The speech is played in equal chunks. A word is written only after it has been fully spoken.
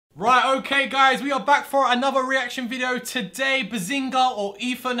Right, okay guys, we are back for another reaction video. Today, Behzinga or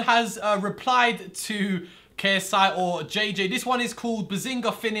Ethan has replied to KSI or JJ. This one is called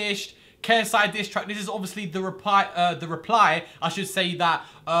Behzinga Finished, KSI diss track. This is obviously the reply, I should say, that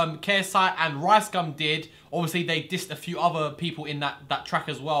KSI and Rice Gum did. Obviously, they dissed a few other people in that track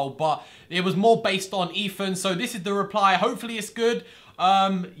as well, but it was more based on Ethan. So this is the reply. Hopefully it's good.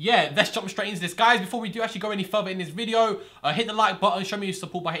 Yeah, let's jump straight into this. Guys, before we do actually go any further in this video, hit the like button, show me your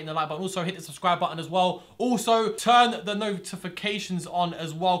support by hitting the like button. Also, hit the subscribe button as well. Also, turn the notifications on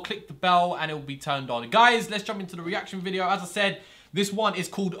as well. Click the bell and it will be turned on. Guys, let's jump into the reaction video. As I said, this one is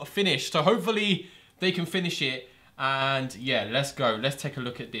called Finished. So hopefully they can finish it. And yeah, let's go. Let's take a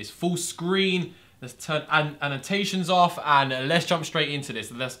look at this. Full screen. Let's turn annotations off and let's jump straight into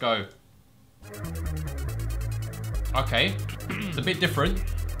this. Let's go. Okay, it's a bit different.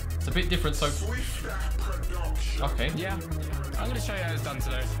 It's a bit different, so... Okay. Yeah, I'm gonna show you how it's done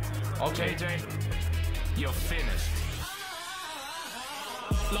today. Okay. JJ, you're finished.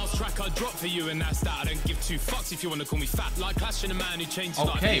 Last track I dropped for you and that's that. I don't give two fucks if you wanna call me fat. Like clashing a man who changed his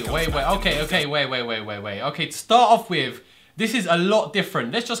life. Okay, wait. Okay, to start off with, this is a lot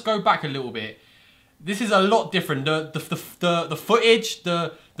different. Let's just go back a little bit. This is a lot different. The footage,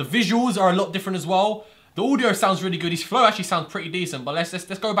 the visuals are a lot different as well. The audio sounds really good. His flow actually sounds pretty decent. But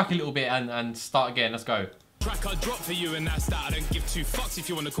let's go back a little bit and start again. Let's go. Track I dropped for you and that's that. I don't give two fucks if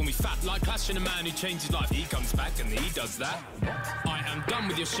you want to call me fat. Like clashing a man who changed his life. He comes back and he does that. I am done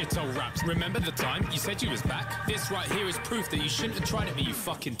with your shit old raps. Remember the time you said you was back? This right here is proof that you shouldn't have tried at me, you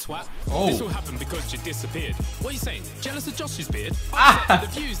fucking twat. Oh. This all happened because you disappeared. What are you saying? Jealous of Josh's beard? The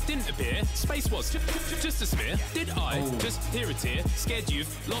views didn't appear. Space was just a smear. Did I just hear a tear? Scared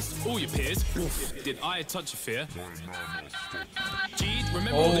you've lost all your peers? Oof. Did I touch a fear? Gee,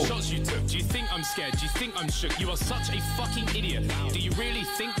 remember all the shots you took? Do you think I'm scared? Do you think I'm shook? You are such a fucking idiot. Do you really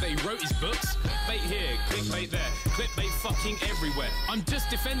think they wrote his books? Bait here, clickbait there, clickbait fucking everywhere. I'm just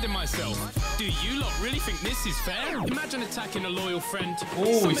defending myself. Do you lot really think this is fair? Imagine attacking a loyal friend.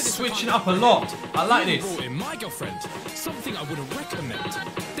 Oh, he's switching up a lot. I like this. Brought in my girlfriend. Something I wouldn't recommend.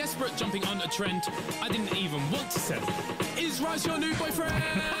 Desperate jumping on a trend. I didn't even want to send. Is Rice your new boyfriend?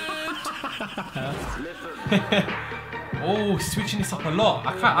 Oh, switching this up a lot.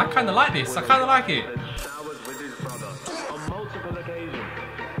 I kind of like this. I kind of like it.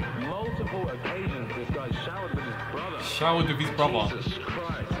 Showered with his brother. Jesus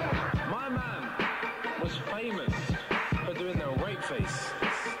Christ. My man was famous for doing the rape face.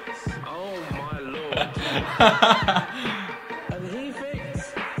 Oh my lord. And he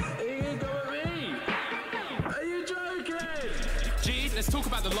thinks he can go at me. Are you joking? Gee, let's talk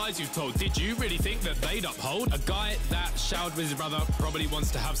about the lies you've told. Did you really think that they'd uphold? A guy that showered with his brother probably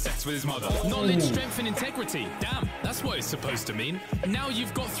wants to have sex with his mother. Knowledge, strength and integrity. Damn, that's what it's supposed to mean. Now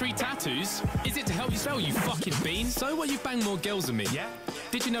you've got 3 tattoos. Is it to help you spell, you fucking bean? So what, you bang more girls than me, yeah?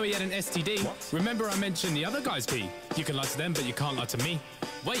 Did you know he had an STD? What? Remember I mentioned the other guy's pee? You can lie to them, but you can't lie to me.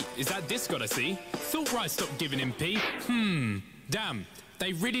 Wait, is that DISS God I see? Thought Rice stopped giving him pee. Damn.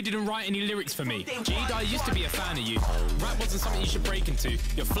 They really didn't write any lyrics for me. Gee, I used to be a fan of you. Rap wasn't something you should break into.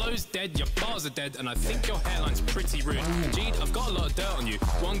 Your flow's dead, your bars are dead, and I think your hairline's pretty rude. Gee, I've got a lot of dirt on you.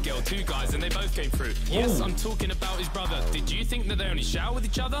 1 girl, 2 guys, and they both came through. Yes, I'm talking about his brother. Did you think that they only shower with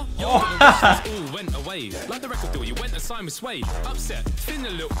each other? Your all went away. Like the record deal, you went and signed with Sway. Upset, feeling a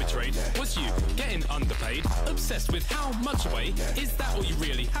little betrayed. Was you getting underpaid? Obsessed with how much away? Is that all you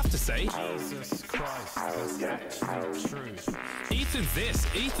really have to say? Jesus Christ, that's actually true. Ethan's this,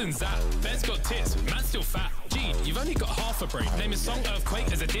 Ethan's that. Ben's got tits, man's still fat. Gee, you've only got half a brain. Name a song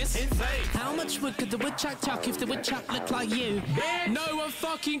Earthquake as a diss. Insane. How much wood could the woodchuck chuck if the woodchuck looked like you? No one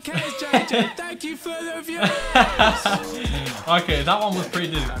fucking cares, JJ. Thank you for the views. Okay, that one was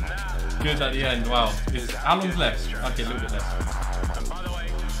pretty good at the end. Wow. How long's left? Okay, a little bit left. By the way,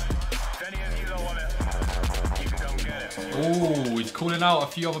 if any of you don't want it, you can come get it. Oh, he's calling out a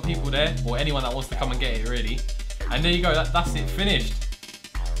few other people there, or anyone that wants to come and get it, really. And there you go, that's it, finished.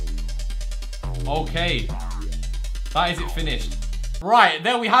 Okay, that is it finished. Right,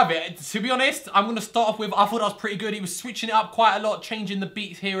 there we have it. To be honest, I'm going to start off with, I thought that was pretty good. He was switching it up quite a lot, changing the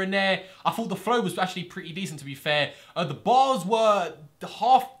beats here and there. I thought the flow was actually pretty decent, to be fair. The bars were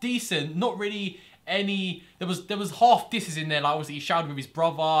half decent, not really any... There was half disses in there, like obviously he shouted with his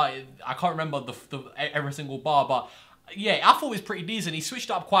brother. I can't remember every single bar, but yeah, I thought it was pretty decent. He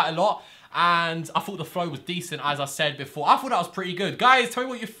switched it up quite a lot. And I thought the flow was decent, as I said before. I thought that was pretty good. Guys, tell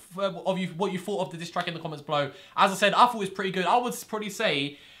me what you thought of the diss track in the comments below. As I said, I thought it was pretty good. I would probably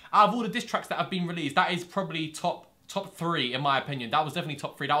say, out of all the diss tracks that have been released, that is probably top 3 in my opinion. That was definitely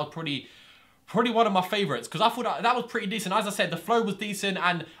top 3. That was probably probably one of my favorites because I thought that was pretty decent. As I said, the flow was decent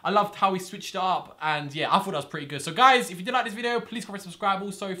and I loved how he switched it up. And yeah, I thought that was pretty good. So guys, if you did like this video, please comment, subscribe.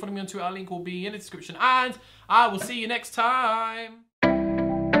 Also, follow me on Twitter. Our link will be in the description. And I will see you next time.